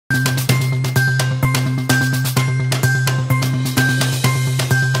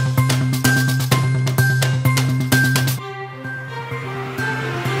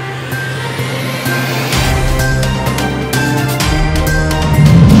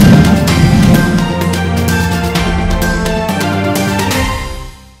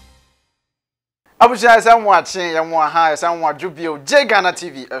Abuja some watching and one high someone Jubio Ghana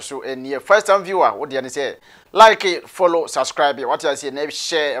TV so near first time viewer what do you say like it follow subscribe what I say never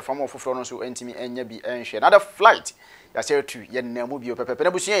share from more for so intimate and be and share another flight ya say to ye na mu bio pepe na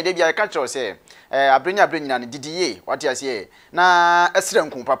busuan de bia I catch say abrenya na didiye what I say na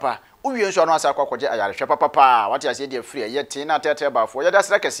esrenku papa uwie nso no asa akwakoje ayarehwe papa what I say dey free ye tin na tete ba fo ye da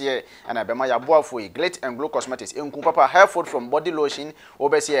sra kese na be ma ya boafo Glit and Glow Cosmetics enku papa hair food from body lotion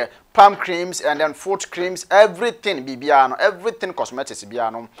obese palm creams and then foot creams everything bibia no everything cosmetics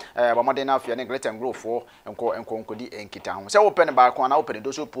bia no ba modern afia ne Glit and Glow fo enko di enkita ho se wo pen ba ko na wo pen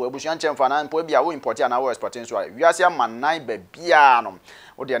do so po abusuan chemfa na po bia wo import na wo exporting so wiase amanan ba bia no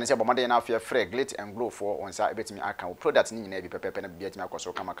wo de ne se ba modern afia free Glit and Glow fo onsa ebetimi aka wo product ni nyina bi pepe na bia timi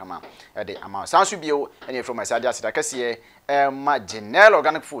akoso kama the amount sansu bio and from my side just akase ma general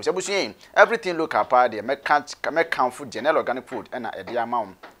organic food abusuan everything local part there make food general organic food na e dia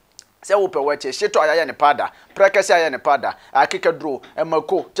amount se wo pe wache sheto ayaya ne pada prekase ayaya ne pada akekadro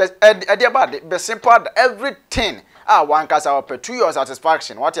emako just e dia bad be simple everything one kasa open to your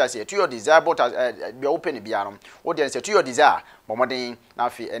satisfaction what I say to your desire but be open bianom what dey say to your desire bomodin na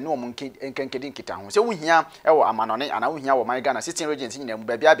afi ene omon enkenkedi kita ho se wo hia e wo amanone ana wo hia wo my Ghana 16 regions nyina mu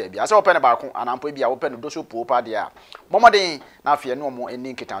bia se open ba ko anampo bia open do so po pa de a bomodin na afi ene omon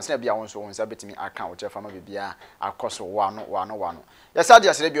eni kita se bia won so won sa betimi aka wo chefa ma bia akoso wano ya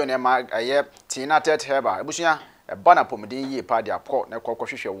sadia se bia ne ma ye tina tet heba ebusuya bana pomden yi pa de akọ na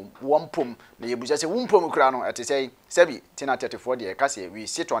kokọhwehwe wompom na yebuja se wompom kura no ete sei sebi tina 34 de ka se we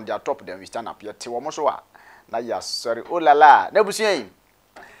sit on their top then we stand up yet wo so a na ya sorry oh la la na busuan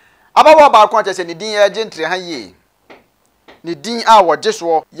abawo ba akọ ate se ni din agent 3 han yi ni din a wo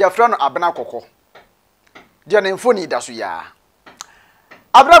jeso ye fra no abena kokọ de na mfoni da so ya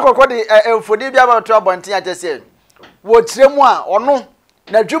abena kokọ de mfoni bia ba to abonten ate se wo tiremu a ono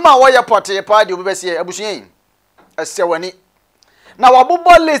na dwuma wo ye pote pa de obese abusuan Sewani. Now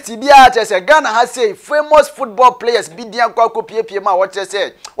wabubo list bia chese Ghana has say famous football players bidian kwa kopie ma what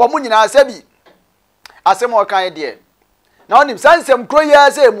chese wo mu nyina asabi Asamoah kan de na onim sansem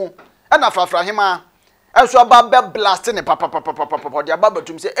kroya say mu na frafra hima enso ba be blast ne papa de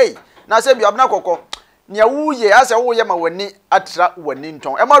ababatum say eh na asabi abna kokọ nia wuye ase wuye ma wani atra wani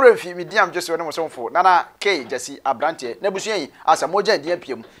nton e ma remfi mediam jese woni mo sonfo nana k jesi abrante na busuan yi Asamoah jan dia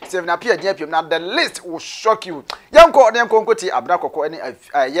piem seven apia dia piem na the list will shock you yanko nkoti abra kokọ ene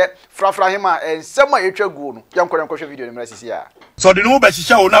ye frafra hima ensema etwa guo no yanko hwe video ne mrasisi ya so de no be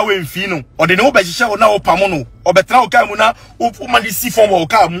hihya wo na we mfi no o de no be hihya wo na wo pamo no obetra wo ka mu na wo ma di si form wo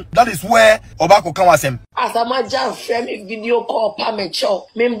ka mu that is where obako kan wasem Asamoah jan frame video call pamecho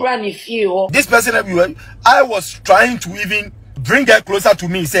membra ni fie. This person I was trying to even bring her closer to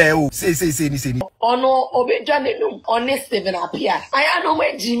me say oh say ni ono obejane no honest seven appear I know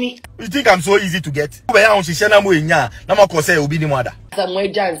my Jimmy. You think I'm so easy to get we ya onhihye na mo enya na mako say obi ni mo ada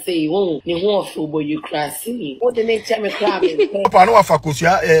Asamoah jan say oh ni ho ofobo you crazy what the nature me crab papa no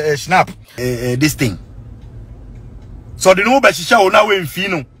afakosua schnapp this thing so the no be hihye wo na we mfi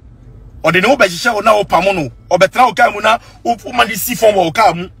no o de no be hihye wo na wo pamo no obetra wo ka mu na wo ma di si form wo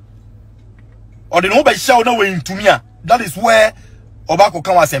ka mu o de no be hihye wo na we ntumi a that is where obako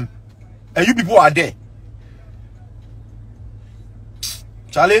kan wasem and you people are there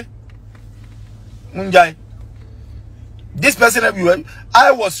Charlie Munjai this person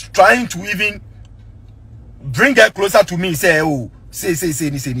I was trying to even bring her closer to me say oh say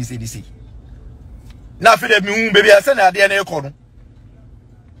ni na fe de mi baby ase na ade na ekọ no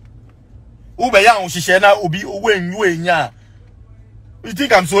ube ya onhihye na obi owenyu enya you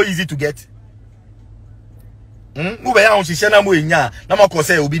think I'm so easy to get ube ya onhihye na mo enya na mako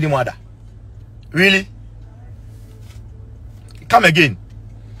say obi ni mo ada really come again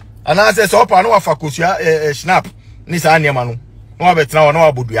and I say so pa no afakosua schnapp ni sa niema no no abetra wo no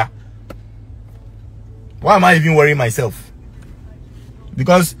abodua why am I even worrying myself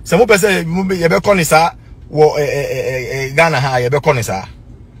because some person you be call sa wo Ghana ha you be call sa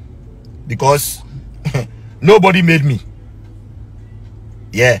because nobody made me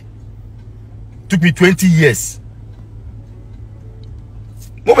yeah took me 20 years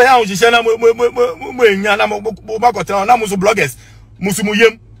mo be ya o jise na mo enya na mo makote na mo so bloggers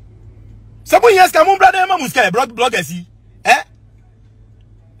musumuyem 7 years ka mo brother ma muska bloggers yi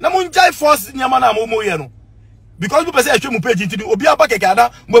na mo njai force nyama na mo ye no because people say atwa mu page ntini obi aba keke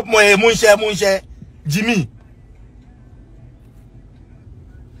ada mo share Jimmy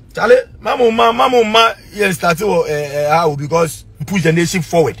Charlie mama yes start how because push the nation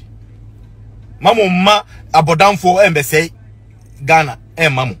forward mama abodan for say Ghana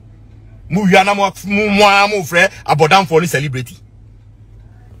mamu mu wiana mo frɛ abodan for ni celebrity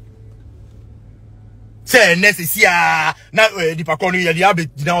say necessary na the pakonu ya the abe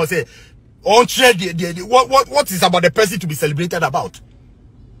now say on trade the what is about the person to be celebrated about.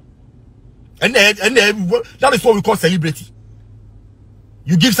 And that is what we call celebrity.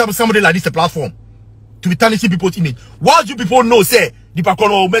 You give somebody like this a platform to be tarnishing people's image. Why do you people know say the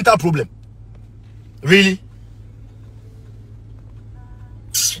pakonu mental problem? Really?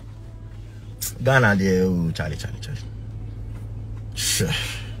 Ghana there, oh, Charlie. Sure.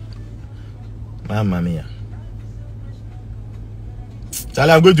 Mamma mia.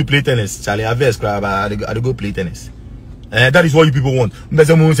 Charlie, I'm going to play tennis. Charlie, I've subscribed. I go play tennis. That is what you people want. That is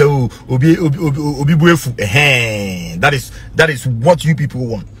what you people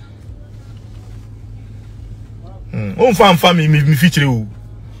want. Family me feature you.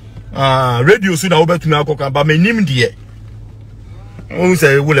 Radio soon over to me but my name there.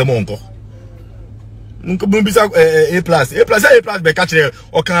 Say Monko. A plus be catch there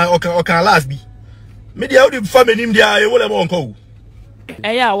or can last be. Media the family name there Monko.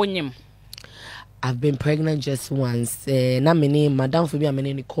 Yeah, when I've been pregnant just once. Na my name, Madam Phoebe, I'm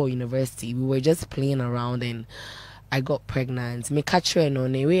in Korkor University. We were just playing around and I got pregnant. Me catch her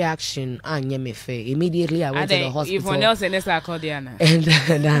on a reaction. Immediately I went to the hospital.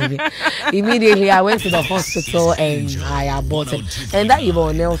 Immediately I went to the hospital and I aborted. And that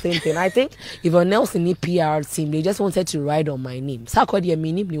Yvonne Nelson thing, I think Yvonne Nelson the PR team, they just wanted to write on my name. So I called you my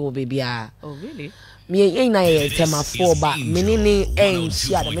name, baby. Oh really? Me ain't I tema 4 but menene ain't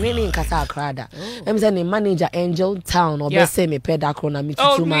share menene in Kasa Krada. I'm saying the manager Angel Town or be say me pedacro na me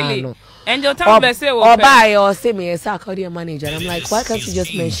tutu man. Angel Town be say or buy or say me say call your manager. I'm like, why can't you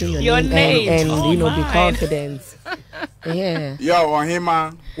just mention your name and you know be confident? Yeah. Yo, on him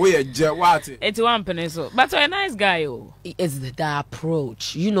man, we a jet what? It's one penny so. But you're a nice guy, oh. It's the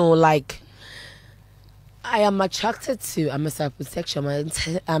approach. You know, like I am attracted to, I'm a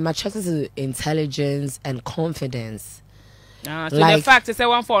psychosexual, I'm attracted to intelligence and confidence. So like, the fact is that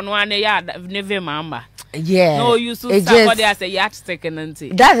one for one never remember. Yeah. No, you should somebody as a yardstick and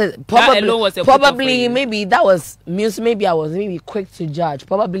that is probably maybe that was maybe I was maybe quick to judge.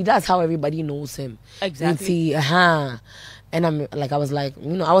 Probably that's how everybody knows him. Exactly. And I'm like, I was like,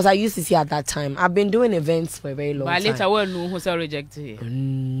 you know, I was at UCC at that time. I've been doing events for a very long time. But later, well, no, who's rejected?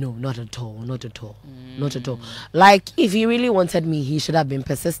 No, not at all, not at all, not at all. Like, if he really wanted me, he should have been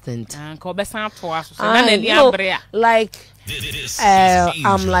persistent. You know, like,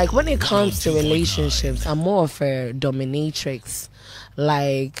 I'm like, when it comes to relationships, I'm more of a dominatrix.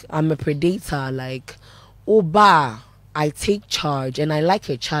 Like, I'm a predator. Like, Oba. I take charge and I like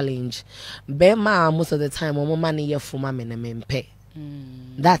a challenge. Bema most of the time I'm money for my mempe.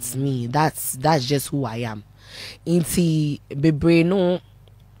 That's me. That's just who I am. Inti b0re no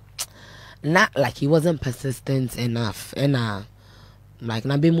not like he wasn't persistent enough and like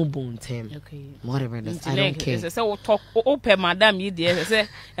na be mu bontem. Okay. Whatever it is. I don't care. So talk open madam you there say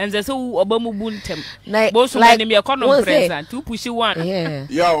and say so obamu bontem. Like me economy present to push one. Yeah.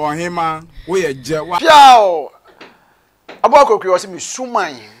 Yo on him man, we a jet what? Yo. Aboko was me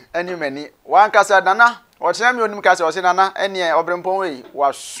suman any many one casa dana or time you kasa was nana any obrempon way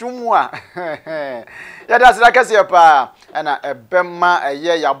was sumwa. Yeah, that's like I say pa and a bema a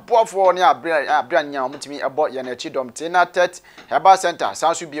year ya bought for near brand yam to me about your chidom tina tet herbal center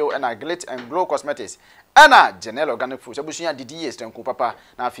Sansubio and a glit and glow cosmetics. Ana general organic food abusunya didi yes tenko papa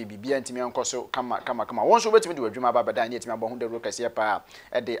na afi bibia ntimi enkoso kama won so betimi de wadwuma baba dan yetimi abɔ ho de ro kase pa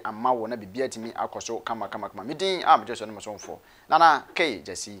e de amawo na bibia ntimi akoso kama midin am jeso no msonfo nana k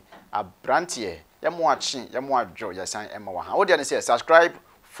jesi abrantie yemo achi yemo adwo yesan ema wa ha wo de ne say subscribe,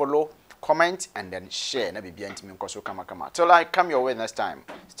 follow, comment and then share na bibia ntimi enkoso kama till I come your way next time.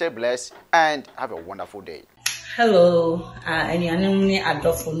 Stay blessed and have a wonderful day. Hello, any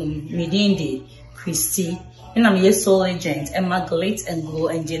adoption midin Christy, and I'm your sole agent, Emma Glit and Glow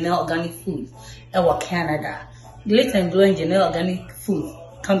and Janelle Organic Food, Canada. Glit and Glow and Janelle Organic Food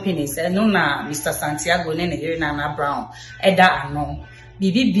companies, and no na Mr. Santiago Nene Nana Brown, Eda Ano.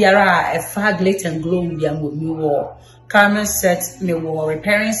 b0re a far Glit and Glow me war. Carmen set me war,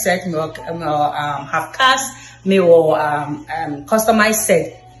 repairing set me half cast me war customized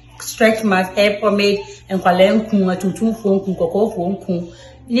set. Stretch my hair pomade and kwalem kun tutu phone kun koko phone kun.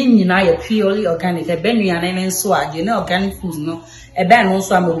 Nina ya purely organic. A benuan and swag, you know, organic foods, no. A ben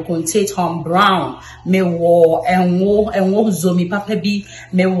also will contain Tom Brown, me war and zomi papa b,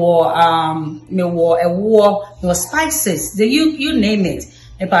 me war a war, no spices, you name it.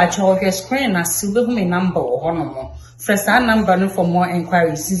 About your screen as silver me number or no. First number for more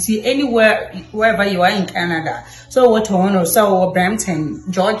inquiries. See anywhere wherever you are in Canada. So what Toronto, so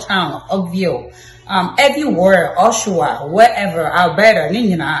Brampton, Georgetown, Oakville, everywhere, Oshawa, wherever, Alberta,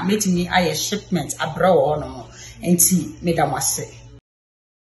 Nina, meeting me, I shipment abroad or no. And see, Madam Wase.